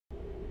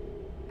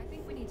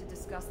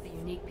discuss the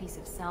unique piece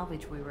of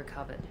salvage we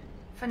recovered.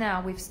 For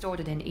now, we've stored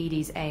it in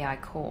Edie's AI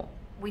core.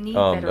 We need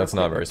better that's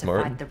not equipment very to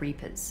smart. fight the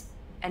Reapers.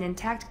 An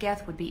intact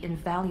Geth would be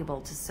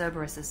invaluable to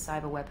Cerberus's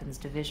cyber weapons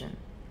division.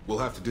 We'll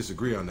have to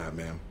disagree on that,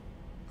 ma'am.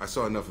 I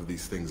saw enough of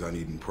these things on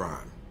Eden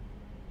Prime.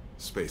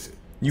 Space it.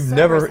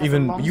 Cerberus has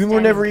a You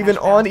were never long-standing even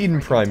cash on bounty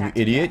Eden for Prime, you intact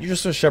idiot. Geth. You're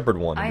just a Shepherd I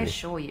wannabe.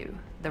 assure you,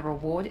 the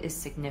reward is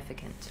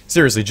significant.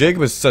 Seriously,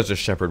 Jacob is such a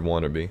Shepherd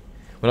wannabe.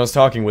 When I was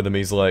talking with him,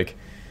 he's like,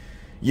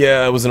 "Yeah,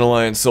 I was an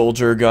Alliance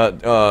soldier,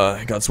 got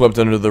swept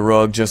under the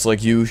rug just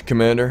like you,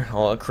 Commander."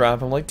 All that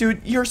crap. I'm like,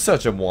 dude, you're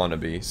such a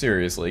wannabe.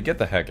 Seriously, get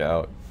the heck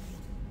out.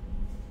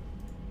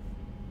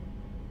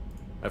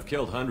 I've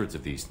killed hundreds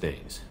of these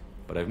things,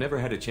 but I've never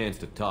had a chance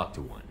to talk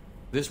to one.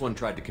 This one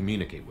tried to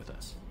communicate with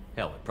us.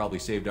 Hell, it probably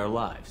saved our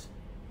lives.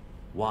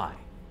 Why?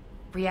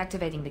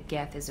 Reactivating the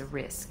Geth is a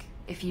risk.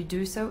 If you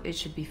do so, it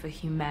should be for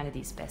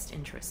humanity's best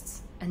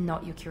interests, and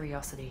not your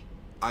curiosity.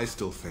 I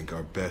still think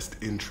our best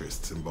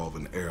interests involve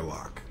an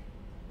airlock.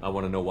 I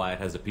want to know why it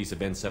has a piece of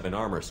N7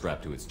 armor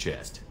strapped to its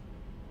chest.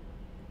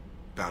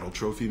 Battle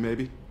trophy,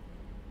 maybe?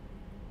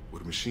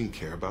 Would a machine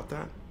care about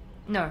that?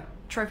 No,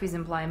 trophies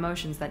imply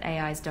emotions that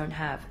AIs don't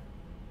have.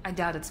 I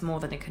doubt it's more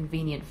than a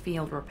convenient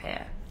field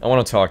repair. I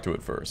want to talk to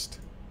it first.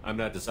 I'm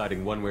not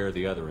deciding one way or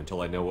the other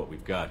until I know what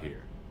we've got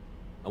here.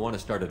 I want to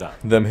start it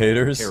up. Them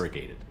haters.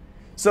 Interrogate it.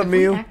 Sup, If we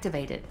Miu?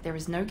 activate it, there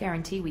is no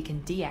guarantee we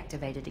can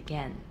deactivate it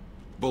again.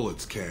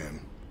 Bullets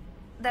can.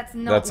 That's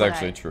not That's what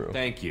actually true.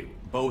 Thank you,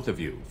 both of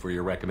you, for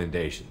your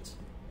recommendations.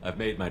 I've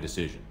made my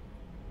decision.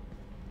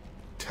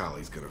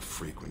 Tally's gonna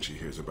freak when she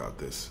hears about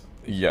this.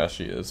 Yeah,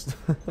 she is.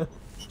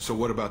 So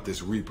what about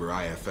this Reaper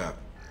IFF?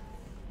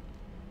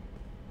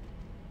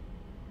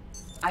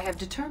 I have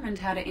determined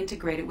how to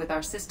integrate it with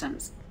our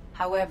systems.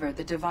 However,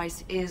 the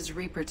device is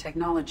Reaper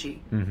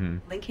technology.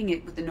 Linking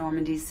it with the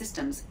Normandy's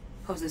systems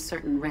poses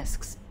certain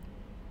risks.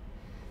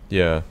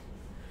 Yeah.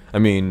 I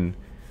mean,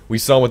 we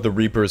saw what the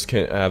Reapers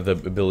can have the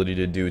ability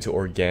to do to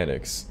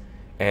organics.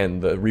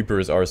 And the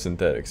Reapers are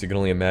synthetics. You can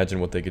only imagine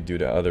what they could do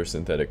to other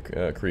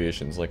synthetic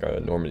creations like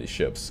Normandy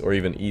ships, or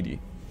even Edie.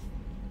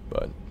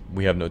 But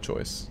we have no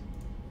choice.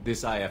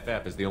 This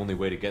IFF is the only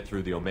way to get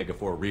through the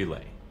Omega-4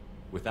 relay.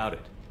 Without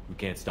it, we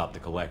can't stop the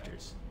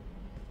collectors.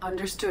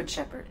 Understood,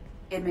 Shepard.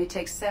 It may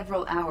take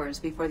several hours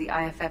before the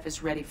IFF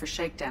is ready for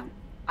shakedown.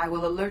 I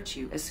will alert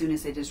you as soon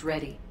as it is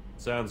ready.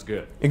 Sounds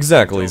good.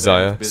 Exactly, Until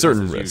then, Zaya. it's business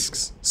Certain as risks.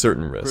 usual.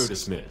 Certain Crew risks.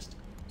 dismissed.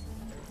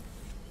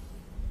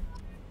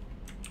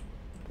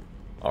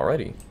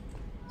 Alrighty.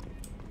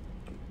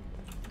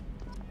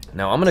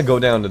 Now I'm gonna go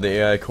down to the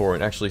AI core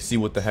and actually see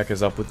what the heck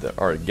is up with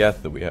our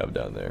Geth that we have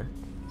down there.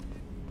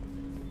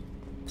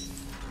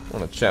 I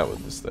wanna chat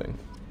with this thing.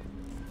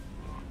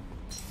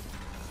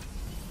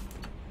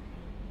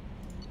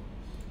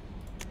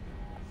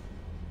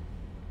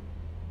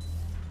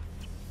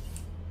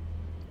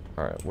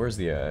 Alright, where's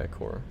the AI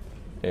core?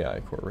 AI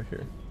core right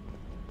here.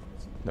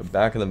 The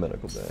back of the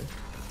medical bag.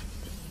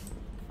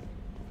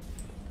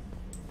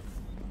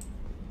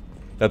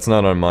 That's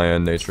not on my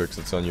end, Natrix,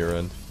 it's on your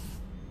end.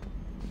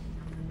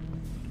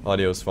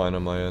 Audio's fine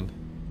on my end.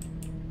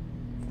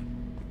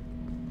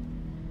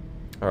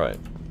 Alright.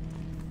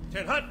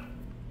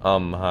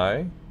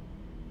 Hi?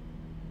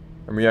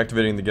 I'm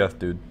reactivating the Geth,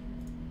 dude.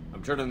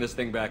 I'm turning this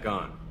thing back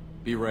on.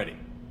 Be ready.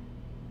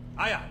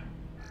 Aye, aye.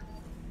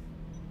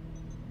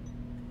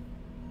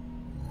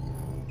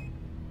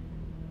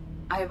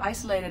 I have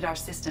isolated our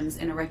systems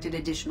and erected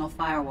additional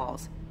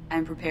firewalls. I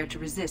am prepared to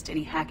resist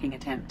any hacking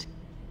attempt.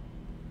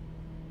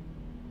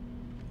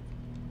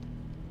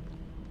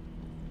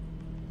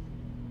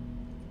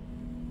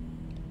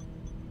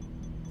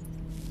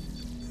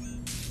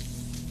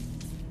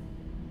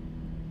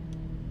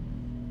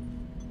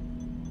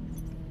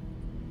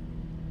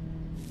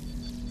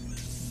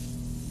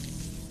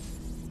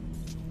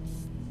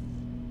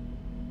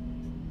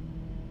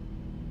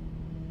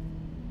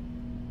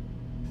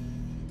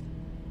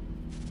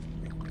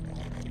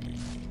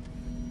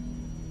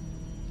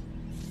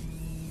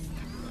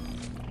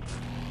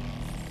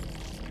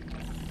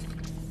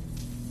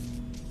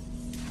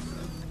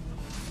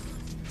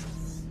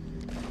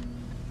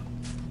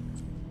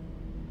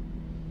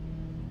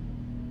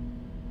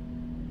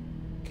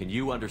 Can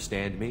you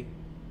understand me?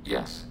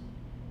 Yes.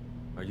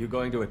 Are you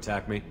going to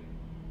attack me?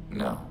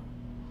 No.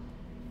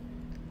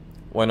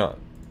 Why not?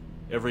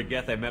 Every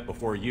Geth I met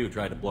before you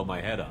tried to blow my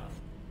head off.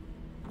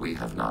 We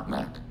have not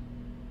met.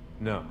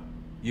 No,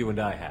 you and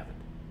I haven't.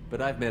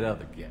 But I've met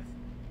other Geth.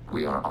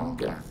 We are all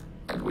Geth,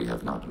 and we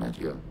have not met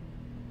you.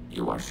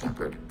 You are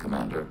Shepard,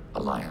 Commander,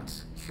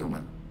 Alliance,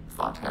 human,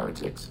 fought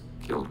heretics,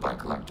 killed by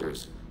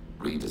collectors,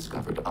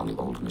 rediscovered on the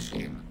old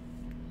machine.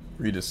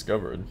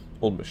 Rediscovered?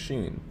 Old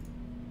machine.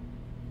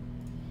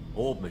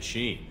 Old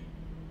machine?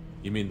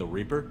 You mean the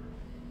Reaper?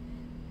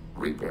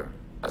 Reaper,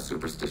 a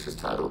superstitious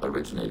title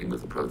originating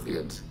with the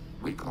Protheans.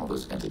 We call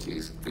those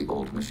entities the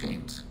old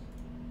machines.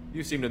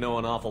 You seem to know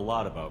an awful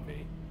lot about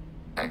me.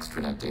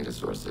 Extranet data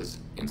sources,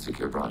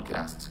 insecure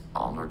broadcasts,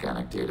 all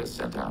organic data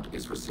sent out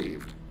is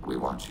received. We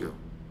watch you.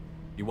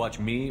 You watch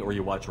me or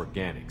you watch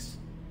organics?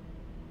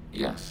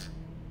 Yes,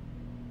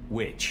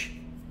 Which?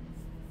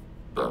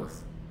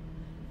 Both.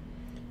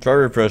 Try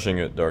refreshing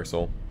it, Dark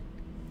Soul.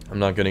 I'm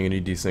not getting any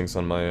desyncs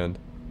on my end.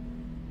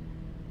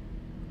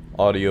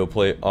 Audio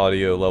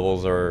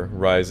levels are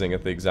rising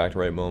at the exact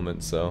right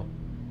moment, so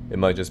it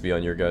might just be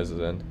on your guys'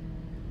 end.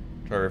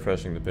 Try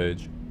refreshing the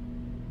page.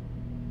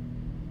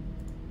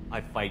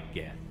 I fight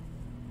Geth.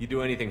 You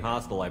do anything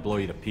hostile, I blow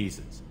you to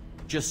pieces.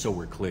 Just so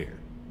we're clear.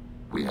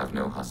 We have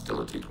no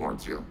hostility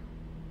towards you.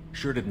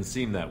 Sure didn't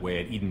seem that way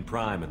at Eden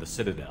Prime and the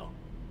Citadel.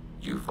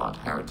 You fought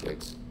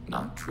heretics,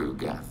 not true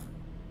Geth.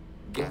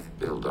 Geth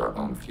build our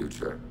own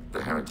future.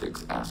 The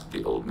heretics asked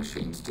the old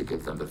machines to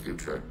give them the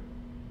future.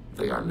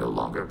 They are no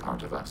longer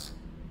part of us.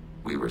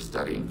 We were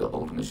studying the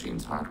old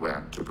machines'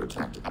 hardware to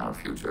protect our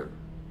future.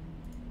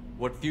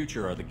 What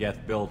future are the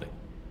Geth building?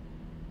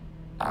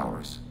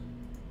 Ours.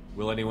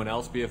 Will anyone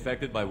else be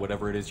affected by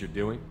whatever it is you're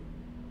doing?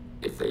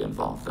 If they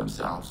involve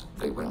themselves,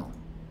 they will.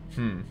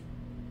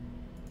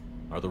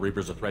 Are the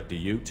Reapers a threat to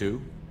you,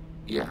 too?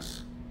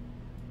 Yes.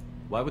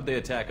 Why would they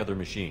attack other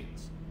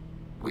machines?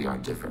 We are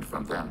different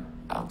from them,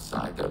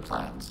 outside their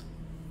plans.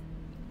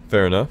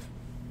 Fair enough.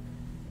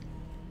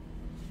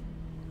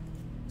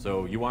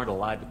 So you aren't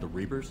allied with the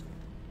Reapers?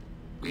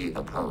 We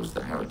oppose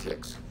the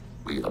heretics.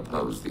 We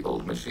oppose the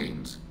old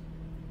machines.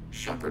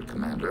 Shepard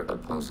Commander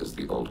opposes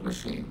the old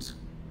machines.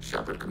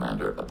 Shepard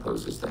Commander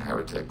opposes the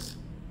heretics.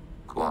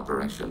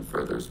 Cooperation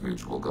furthers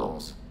mutual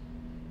goals.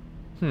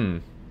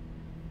 I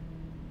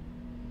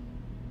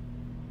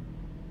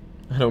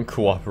don't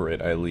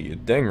cooperate, I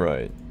lead. Dang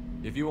right.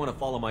 If you want to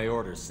follow my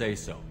orders, say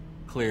so.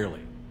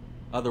 Clearly.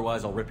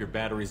 Otherwise, I'll rip your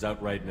batteries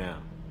out right now.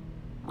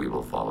 We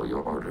will follow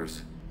your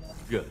orders.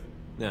 Good.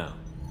 Now,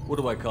 what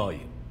do I call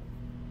you?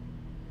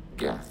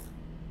 Geth.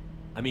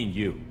 I mean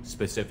you,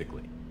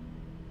 specifically.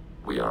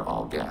 We are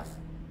all Geth.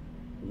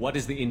 What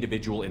is the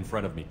individual in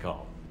front of me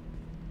called?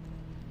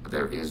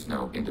 There is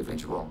no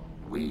individual.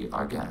 We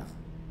are Geth.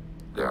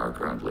 There are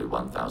currently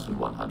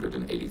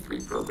 1,183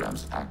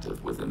 programs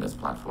active within this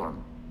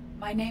platform.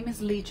 My name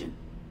is Legion,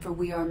 for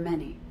we are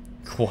many.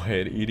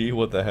 Quiet, Edie,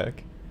 what the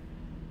heck?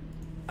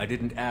 I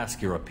didn't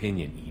ask your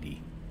opinion,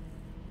 Edie.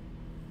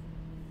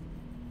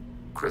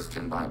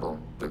 Christian Bible,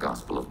 the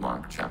Gospel of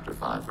Mark, chapter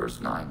 5, verse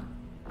 9.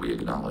 We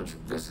acknowledge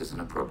this is an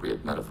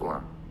appropriate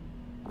metaphor.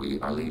 We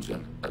are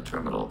Legion, a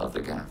terminal of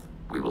the Geth.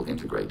 We will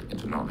integrate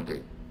into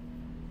Normandy.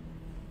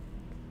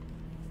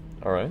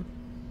 Alright.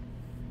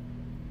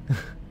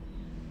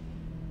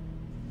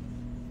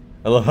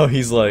 I love how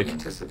he's like, We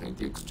anticipate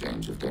the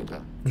exchange of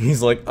data.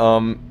 he's like,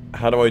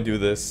 how do I do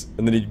this?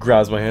 And then he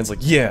grabs my hands like,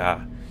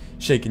 yeah!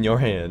 Shaking your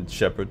hand,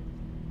 Shepard.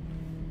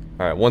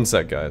 Alright, one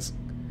sec, guys.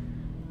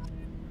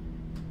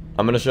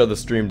 I'm gonna shut the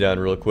stream down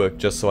real quick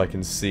just so I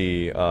can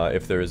see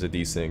if there is a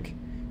desync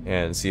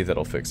and see if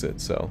that'll fix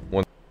it. So,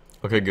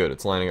 okay, good.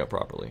 It's lining up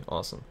properly.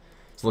 Awesome.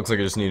 So it looks like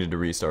I just needed to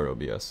restart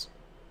OBS.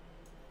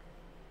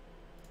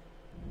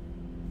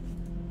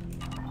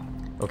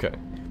 Okay.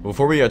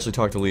 Before we actually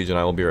talk to Legion,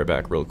 I will be right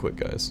back real quick,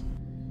 guys.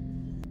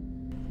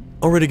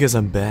 Alrighty, guys,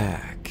 I'm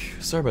back.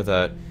 Sorry about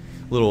that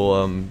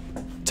little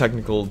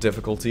technical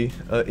difficulty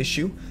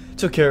issue.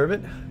 Took care of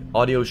it.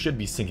 Audio should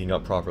be syncing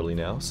up properly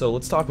now, so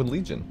let's talk with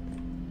Legion.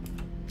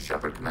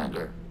 Shepard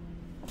Commander,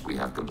 we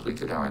have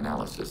completed our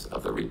analysis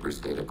of the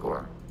Reaper's data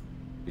core.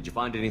 Did you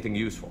find anything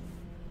useful?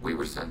 We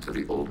were sent to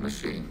the old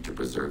machine to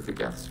preserve the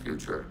Geth's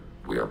future.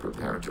 We are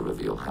prepared to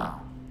reveal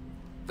how.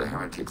 The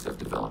heretics have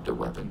developed a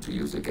weapon to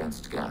use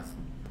against Geth.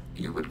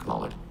 You would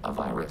call it a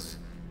virus.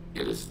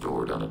 It is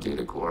stored on a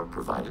data core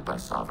provided by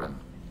Sovereign.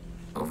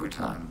 Over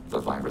time, the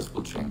virus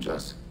will change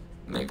us,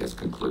 make us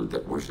conclude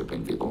that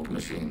worshipping the old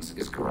machines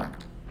is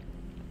correct.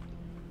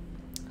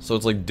 So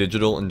it's like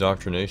digital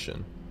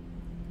indoctrination.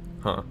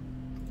 Huh.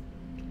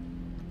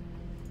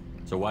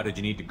 So why did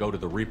you need to go to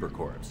the Reaper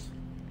Corps?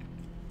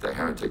 The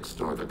heretics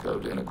store the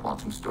code in a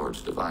quantum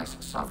storage device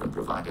Sovereign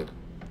provided.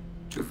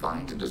 To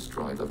find and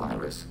destroy the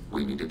virus,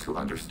 we needed to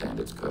understand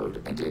its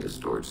code and data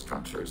storage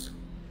structures.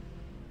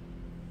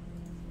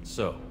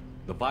 So,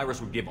 the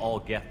virus would give all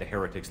Geth the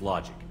heretics'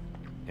 logic,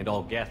 and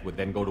all Geth would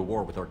then go to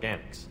war with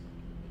organics.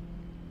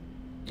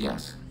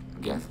 Yes,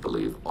 Geth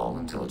believe all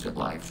intelligent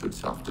life should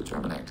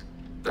self-determinate.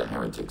 The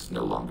heretics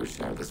no longer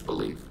share this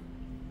belief.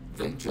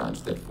 They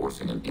judge that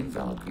forcing an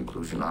invalid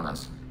conclusion on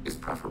us is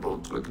preferable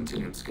to a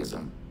continued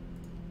schism.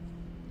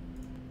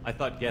 I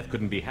thought Geth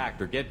couldn't be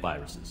hacked or get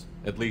viruses,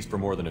 at least for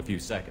more than a few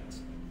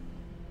seconds.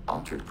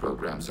 Altered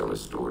programs are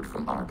restored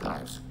from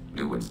archives.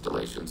 New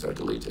installations are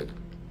deleted.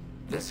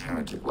 This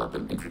heretic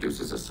weapon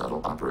introduces a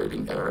subtle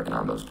operating error in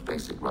our most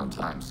basic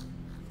runtimes,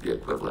 the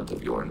equivalent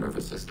of your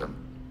nervous system.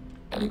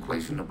 An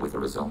equation with a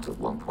result of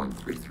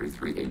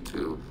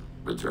 1.33382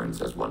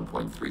 returns as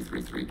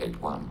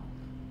 1.33381.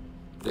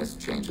 This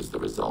changes the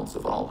results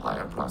of all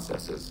higher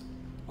processes.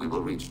 We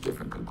will reach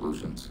different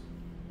conclusions.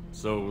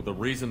 So the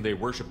reason they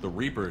worship the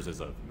Reapers is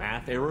a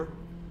math error?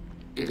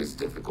 It is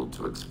difficult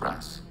to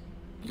express.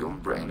 Your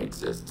brain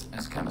exists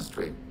as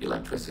chemistry,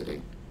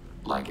 electricity.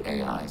 Like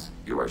AIs,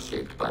 you are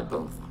shaped by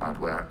both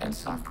hardware and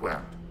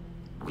software.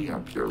 We are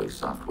purely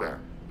software,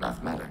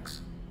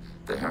 mathematics.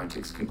 The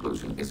heretics'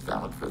 conclusion is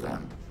valid for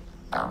them.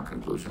 Our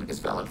conclusion is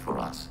valid for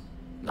us.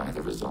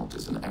 Neither result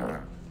is an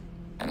error.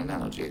 An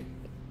analogy.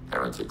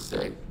 Heretics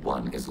say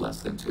 1 is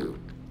less than 2.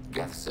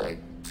 Geths say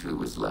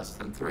 2 is less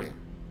than 3.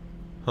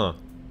 Huh.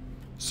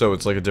 So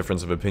it's like a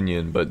difference of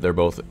opinion, but they're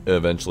both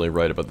eventually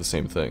right about the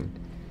same thing.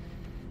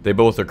 They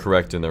both are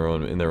correct in their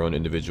own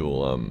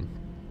individual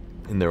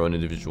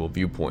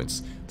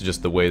viewpoints.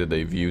 Just the way that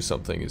they view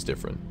something is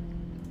different.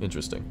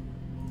 Interesting.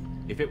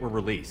 If it were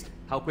released,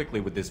 how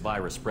quickly would this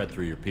virus spread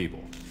through your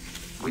people?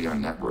 We are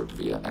networked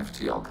via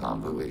FTL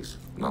comm buoys.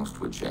 Most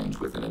would change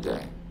within a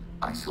day.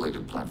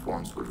 Isolated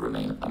platforms would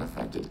remain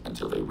unaffected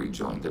until they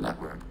rejoined the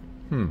network.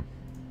 You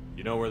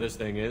know where this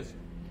thing is?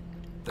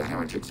 The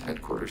Heretics'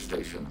 headquarters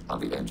station on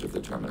the edge of the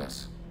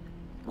terminus.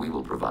 We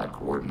will provide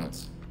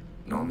coordinates.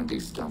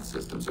 Normandy's stealth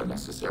systems are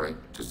necessary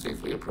to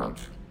safely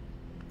approach.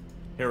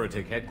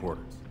 Heretic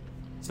headquarters.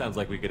 Sounds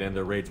like we could end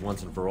their raids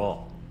once and for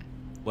all.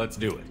 Let's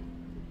do it.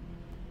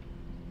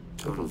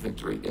 Total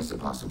victory is a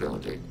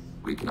possibility.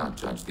 We cannot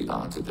judge the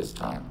odds at this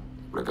time.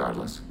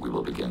 Regardless, we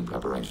will begin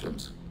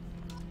preparations.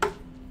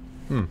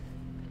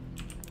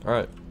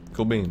 Alright.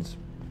 Cool beans.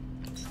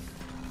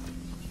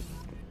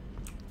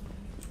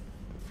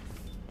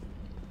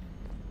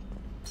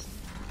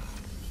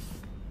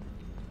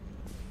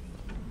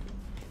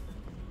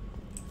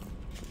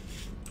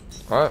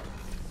 Alright.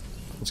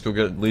 Let's go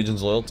get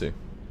Legion's loyalty.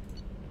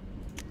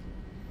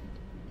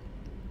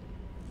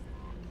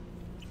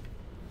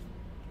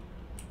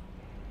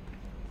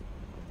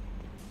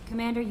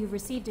 Commander, you've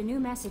received a new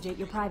message at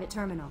your private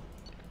terminal.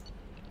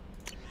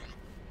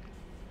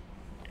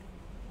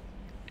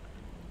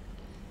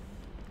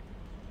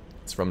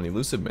 It's from the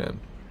Elusive Man.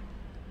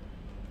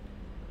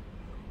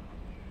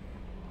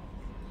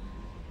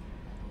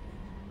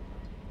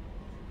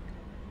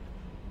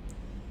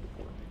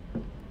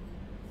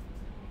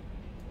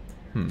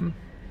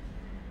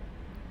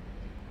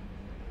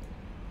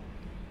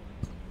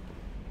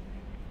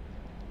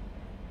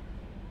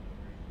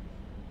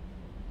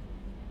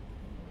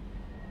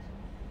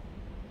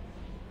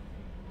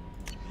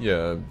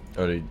 Yeah, I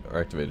already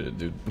activated it,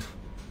 dude.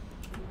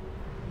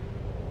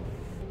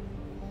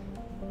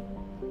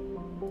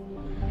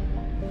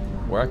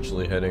 We're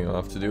actually heading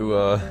off to do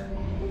a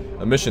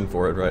mission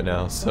for it right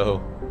now,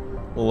 so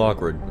a little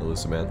awkward,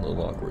 Elusive Man, a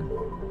little awkward.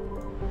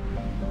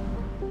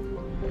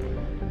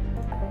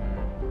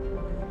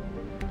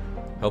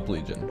 Help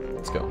Legion.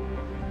 Let's go.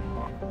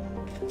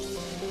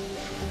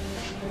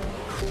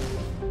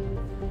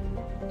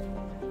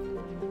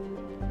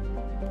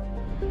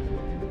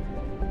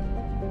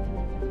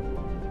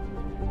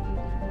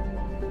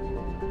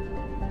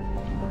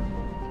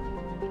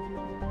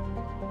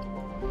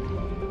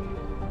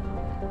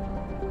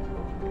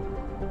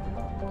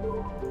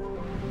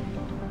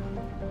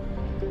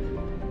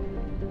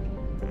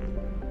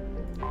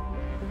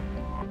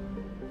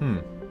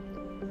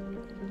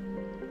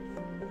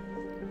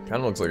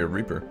 Kinda looks like a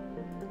Reaper.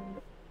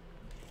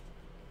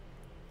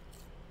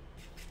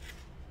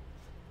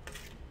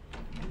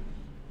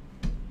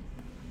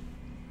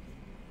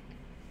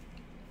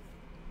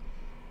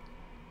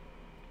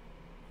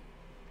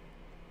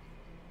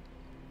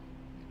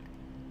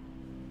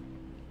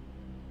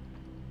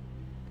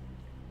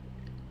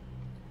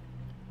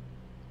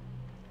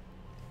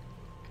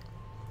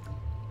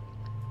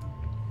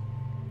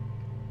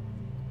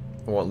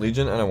 I want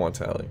Legion and I want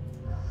Tally.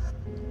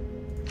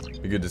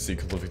 Be good to see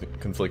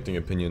conflicting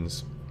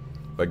opinions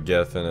by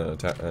Geth and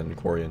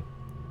Quarian.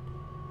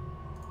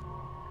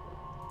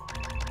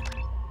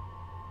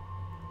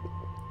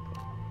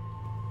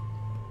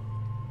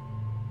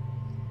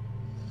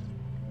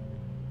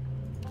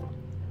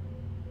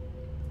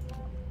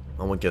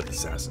 I want Geth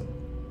Assassin.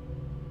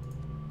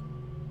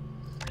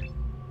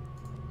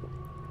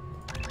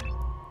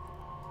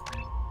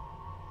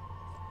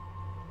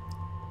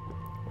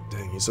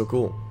 Dang, he's so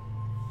cool.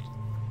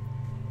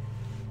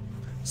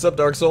 What's up,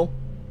 Dark Soul?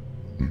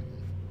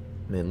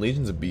 Man,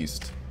 Legion's a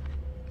beast.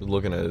 Just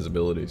looking at his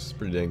abilities, it's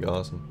pretty dang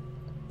awesome.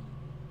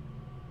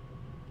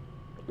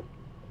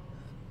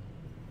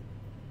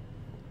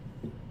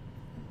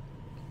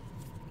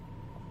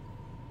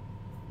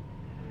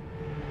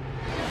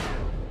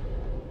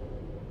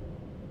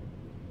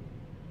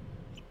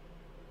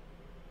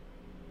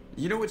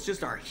 You know it's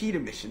just our heat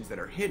emissions that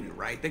are hidden,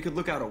 right? They could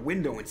look out a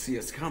window and see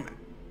us coming.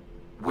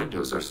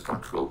 Windows are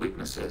structural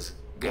weaknesses.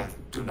 Geth,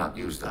 do not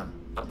use them.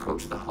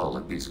 Approach the hull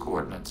at these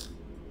coordinates.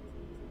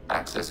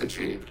 Access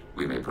achieved.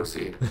 We may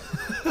proceed.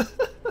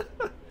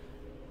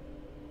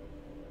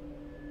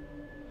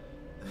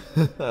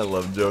 I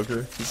love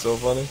Joker. He's so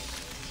funny.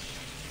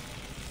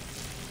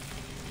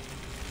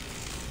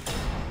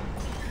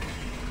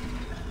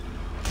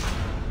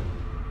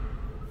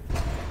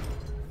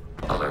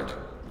 Alert.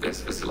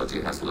 This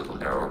facility has little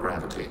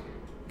aerogravity.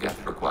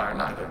 Geth require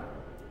neither.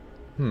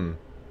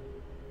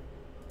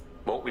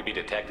 Won't we be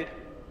detected?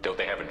 Don't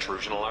they have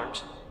intrusion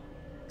alarms?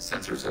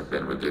 Sensors have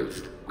been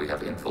reduced. We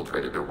have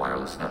infiltrated their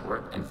wireless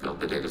network and filled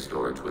the data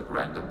storage with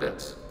random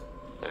bits.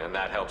 And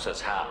that helps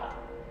us how?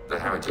 The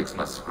heretics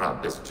must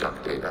scrub this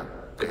junk data.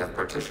 They have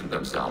partitioned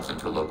themselves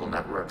into local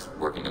networks,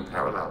 working in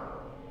parallel.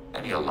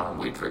 Any alarm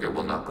we trigger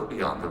will not go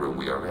beyond the room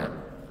we are in.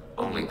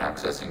 Only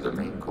accessing the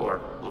main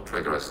core will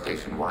trigger a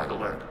station-wide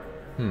alert.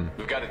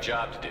 We've got a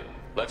job to do.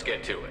 Let's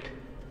get to it.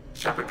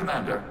 Shepard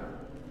Commander,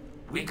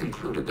 we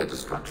concluded that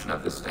destruction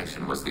of this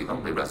station was the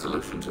only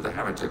resolution to the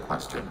heretic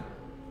question.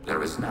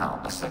 There is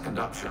now a second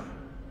option.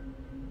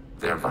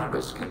 Their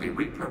virus can be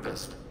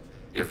repurposed.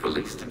 If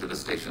released into the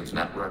station's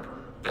network,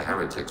 the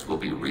heretics will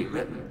be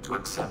rewritten to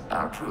accept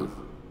our truth.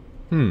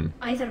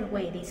 Either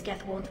way, these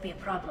Geth won't be a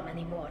problem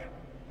anymore.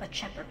 But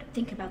Shepard,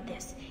 think about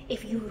this.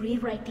 If you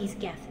rewrite these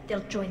Geth, they'll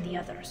join the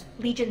others.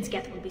 Legion's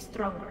Geth will be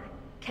stronger.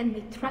 Can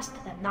we trust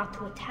them not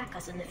to attack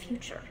us in the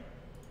future?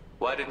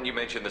 Why didn't you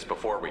mention this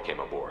before we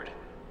came aboard?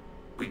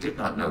 We did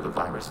not know the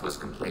virus was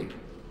complete.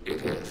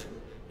 It is.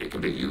 It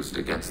can be used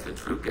against the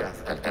true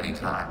Geth at any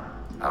time.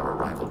 Our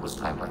arrival was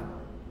timely.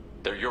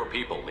 They're your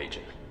people,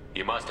 Legion.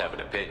 You must have an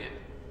opinion.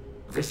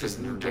 This is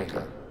new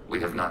data. We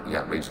have not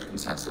yet reached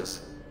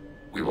consensus.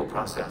 We will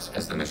process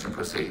as the mission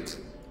proceeds.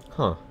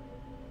 Huh.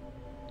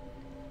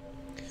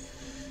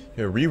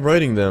 Yeah,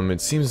 rewriting them,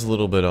 it seems a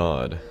little bit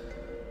odd.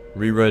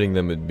 Rewriting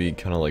them would be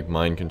kind of like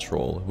mind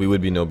control. We would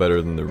be no better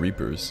than the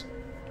Reapers.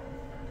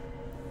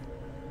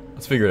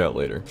 Let's figure it out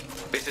later.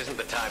 This isn't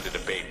the time to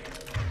debate it.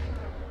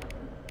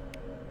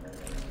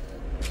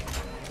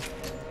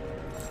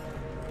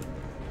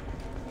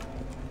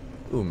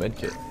 Ooh,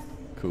 medkit.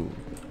 Cool.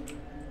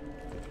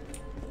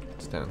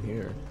 It's down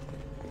here.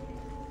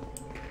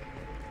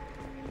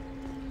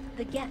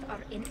 The Geth are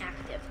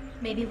inactive.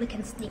 Maybe we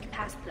can sneak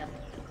past them.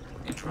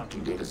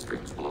 Interrupting data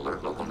streams will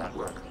alert local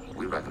network.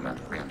 We recommend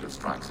preemptive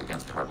strikes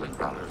against hardlink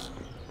routers.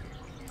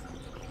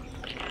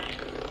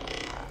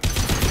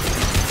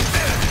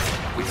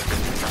 We have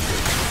been detected.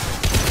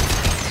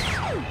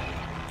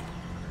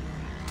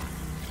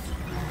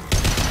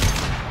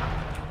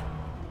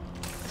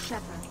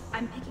 Shepard,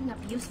 I'm picking up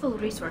useful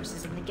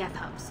resources in the Geth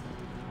hubs.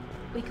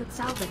 We could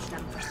salvage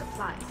them for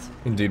supplies.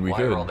 Indeed we Why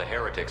could. are all the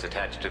heretics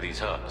attached to these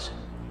hubs?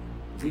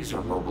 These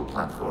are mobile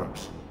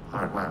platforms.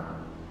 Hardware.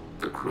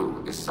 The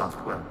crew is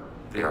software.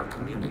 They are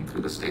communing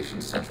through the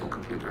station's central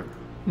computer.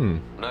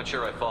 I'm not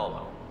sure I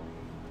follow.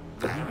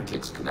 The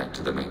heretics connect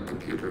to the main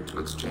computer to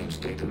exchange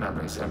data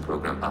memories and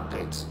program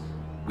updates.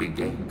 We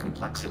gain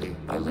complexity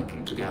by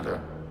linking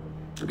together.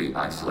 To be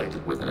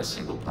isolated within a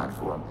single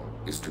platform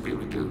is to be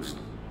reduced.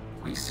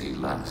 We see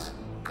less,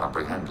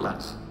 comprehend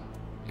less.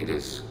 It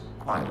is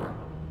quieter.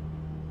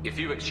 If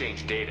you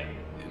exchange data,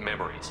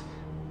 memories,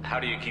 how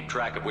do you keep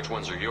track of which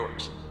ones are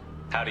yours?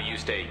 How do you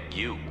stay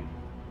you?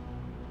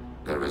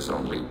 There is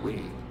only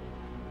we.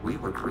 We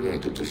were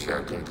created to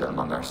share data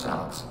among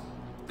ourselves.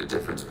 The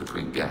difference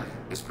between Geth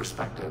is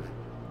perspective.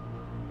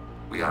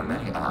 We are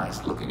many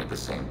eyes looking at the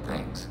same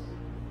things.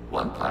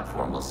 One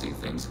platform will see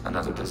things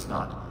another does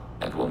not,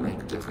 and will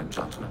make different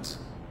judgments.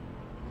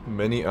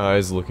 Many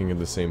eyes looking at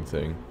the same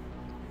thing.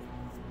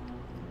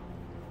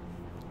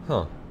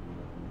 Huh.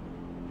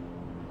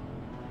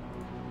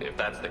 If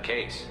that's the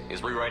case,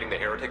 is rewriting the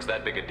heretics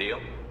that big a deal?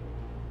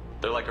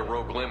 They're like a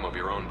rogue limb of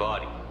your own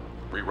body.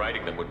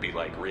 Rewriting them would be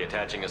like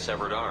reattaching a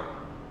severed arm.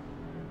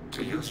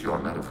 To use your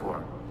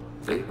metaphor,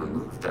 they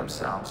removed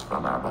themselves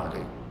from our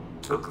body,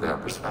 took their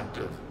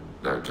perspective,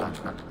 their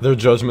judgment. Their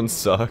judgment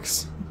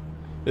sucks.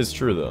 It's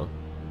true though.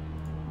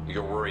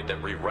 You're worried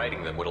that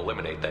rewriting them would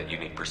eliminate that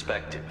unique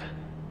perspective.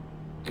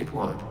 It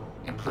would,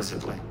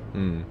 implicitly.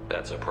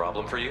 That's a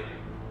problem for you?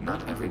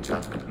 Not every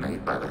judgment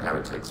made by the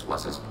heretics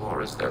was as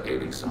poor as their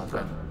alien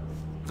sovereign.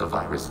 The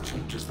virus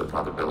changes the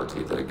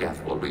probability that a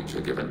Geth will reach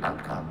a given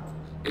outcome.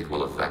 It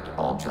will affect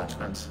all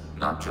judgments,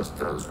 not just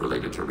those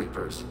related to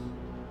Reapers.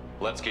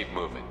 Let's keep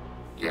moving.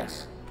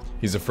 Yes.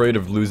 He's afraid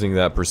of losing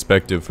that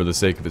perspective for the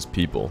sake of his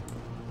people.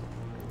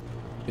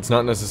 It's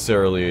not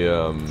necessarily,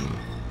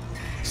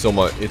 so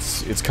much,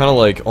 it's kind of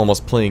like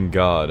almost playing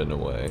God in a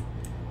way.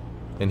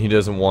 And he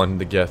doesn't want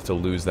the Geth to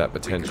lose that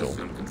potential.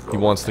 He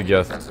wants the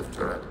Geth...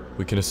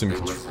 We can assume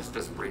control. Assist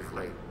us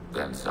briefly,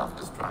 then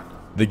self-destruct.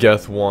 The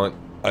Geth want...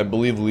 I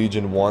believe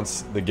Legion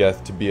wants the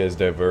Geth to be as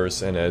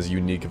diverse and as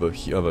unique of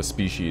a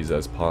species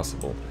as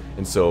possible.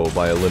 And so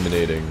by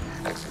eliminating...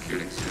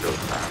 Executing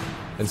pseudo-plan.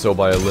 And so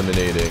by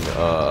eliminating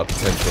a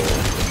potential...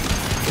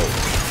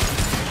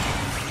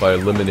 by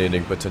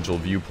eliminating potential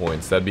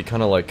viewpoints, that'd be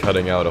kind of like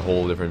cutting out a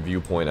whole different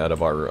viewpoint out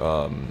of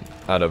our...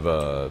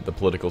 the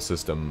political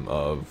system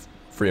of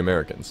free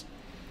Americans.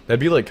 That'd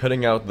be like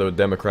cutting out the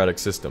democratic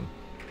system.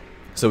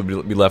 So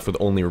we'd be left with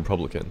only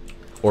Republican.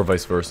 Or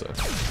vice versa.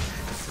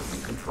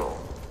 Assuming control.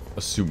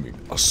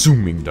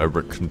 Assuming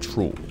direct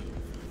control.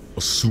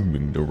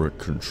 Assuming direct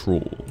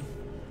control.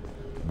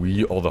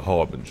 We are the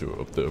harbinger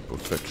of their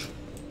perfection.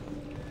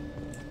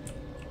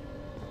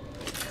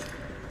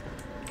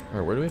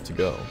 Alright, where do we have to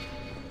go?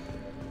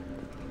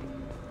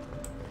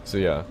 So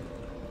yeah.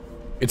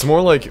 It's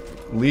more like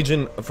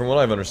Legion, from what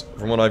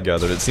I've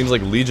gathered, it seems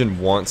like Legion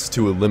wants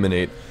to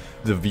eliminate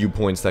the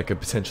viewpoints that could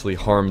potentially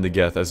harm the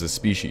Geth as a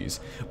species.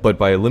 But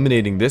by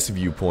eliminating this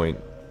viewpoint,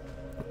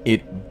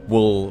 it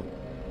will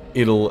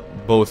it'll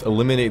both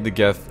eliminate the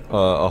Geth,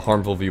 a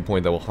harmful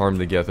viewpoint that will harm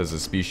the Geth as a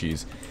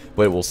species,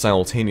 but it will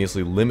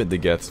simultaneously limit the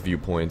Geth's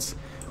viewpoints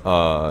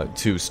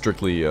to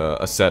strictly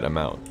a set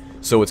amount.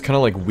 So it's kind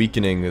of like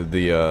weakening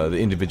the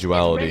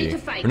individuality,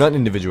 or not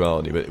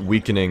individuality, but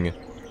weakening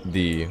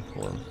the.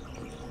 Hold on.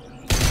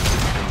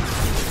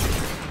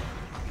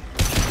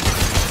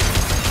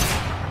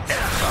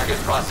 Target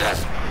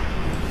processed.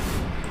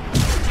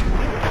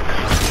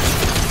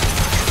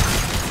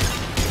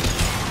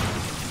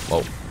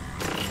 Whoa.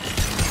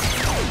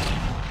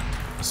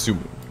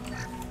 Assuming.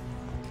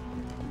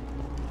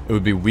 It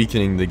would be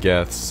weakening the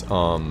Geth's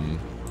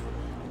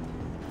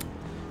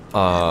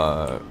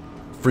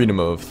freedom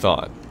of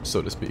thought,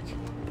 so to speak.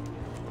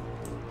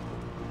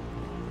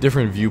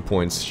 Different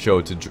viewpoints show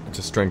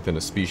to strengthen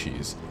a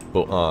species,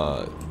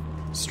 but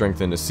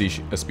strengthen a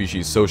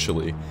species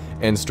socially,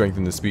 and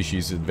strengthen the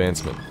species'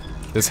 advancement.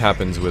 This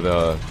happens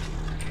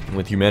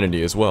with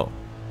humanity as well.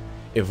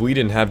 If we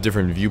didn't have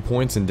different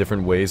viewpoints and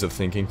different ways of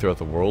thinking throughout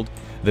the world,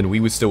 then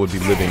we would still be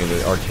living in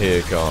the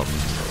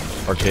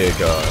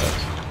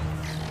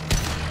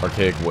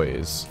archaic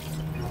ways.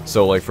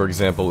 So, like, for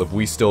example, if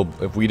we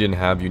didn't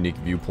have unique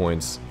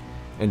viewpoints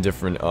and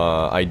different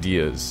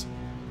ideas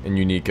and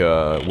unique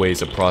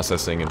ways of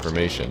processing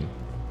information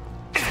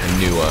and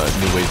new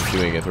ways of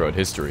doing it throughout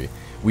history,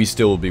 we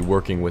still would be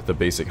working with the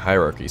basic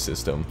hierarchy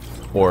system,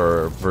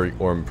 or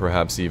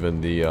perhaps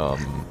even the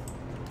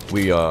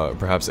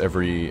perhaps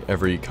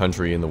every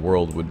country in the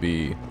world would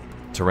be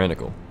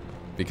tyrannical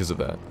because of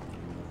that.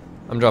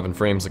 I'm dropping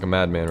frames like a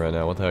madman right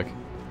now. What the heck?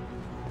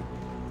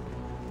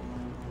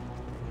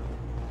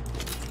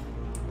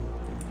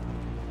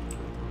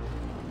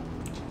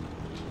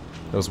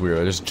 That was weird.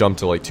 I just jumped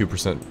to like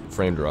 2%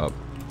 frame drop.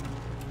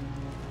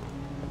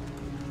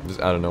 Just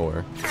out of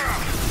nowhere.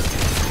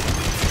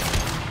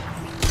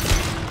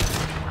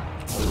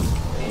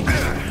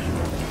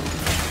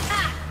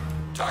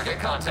 Target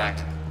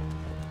contact.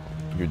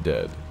 You're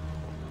dead.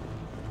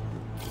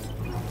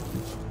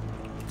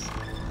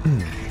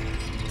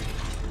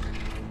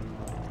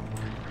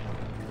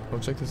 Oh,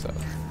 check this out.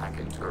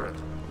 Hacking turret.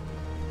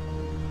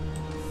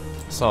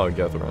 Saw a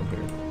Geth around here.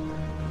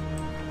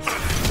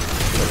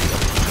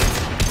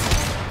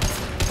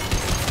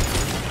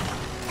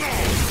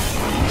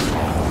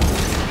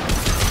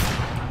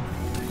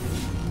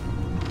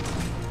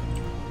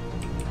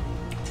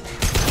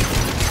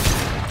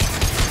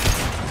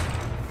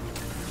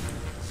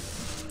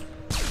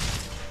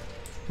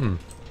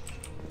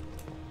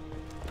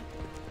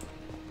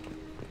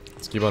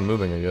 Let's keep on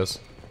moving, I guess.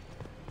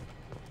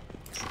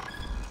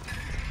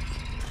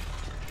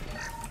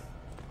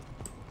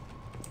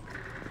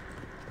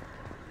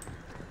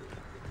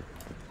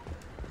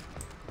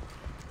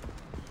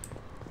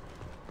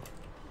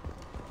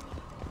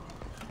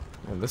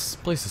 Man, this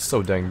place is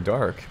so dang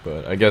dark,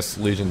 but I guess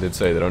Legion did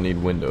say they don't need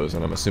windows,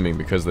 and I'm assuming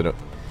because they don't,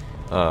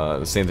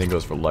 the same thing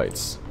goes for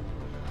lights.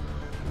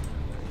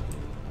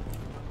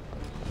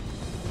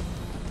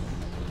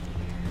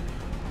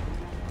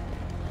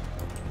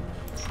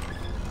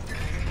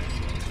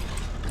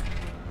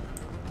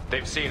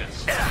 They've seen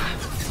us.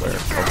 Where?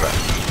 Okay.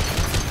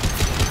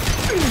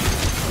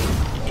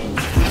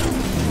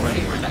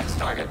 Ready for next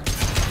target.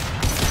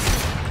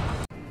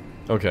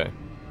 Okay.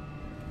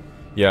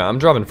 Yeah, I'm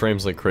dropping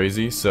frames like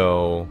crazy,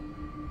 so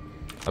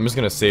I'm just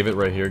gonna save it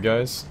right here,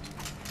 guys.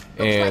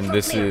 And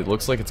it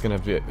looks like it's gonna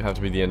have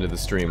to be the end of the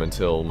stream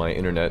until my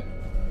internet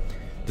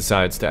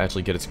decides to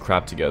actually get its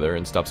crap together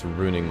and stops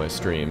ruining my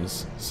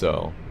streams.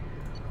 So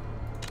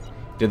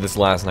did this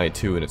last night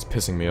too, and it's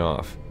pissing me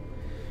off.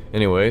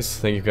 Anyways,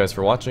 thank you guys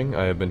for watching.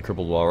 I have been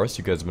Crippled Walrus.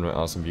 You guys have been my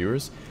awesome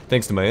viewers.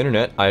 Thanks to my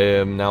internet, I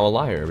am now a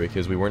liar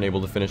because we weren't able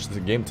to finish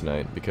the game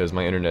tonight because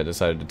my internet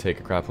decided to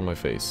take a crap on my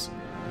face.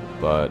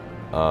 But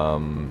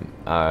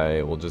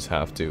I will just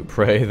have to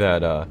pray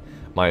that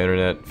my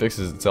internet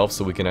fixes itself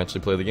so we can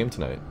actually play the game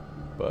tonight.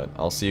 But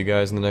I'll see you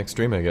guys in the next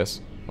stream, I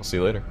guess. I'll see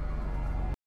you later.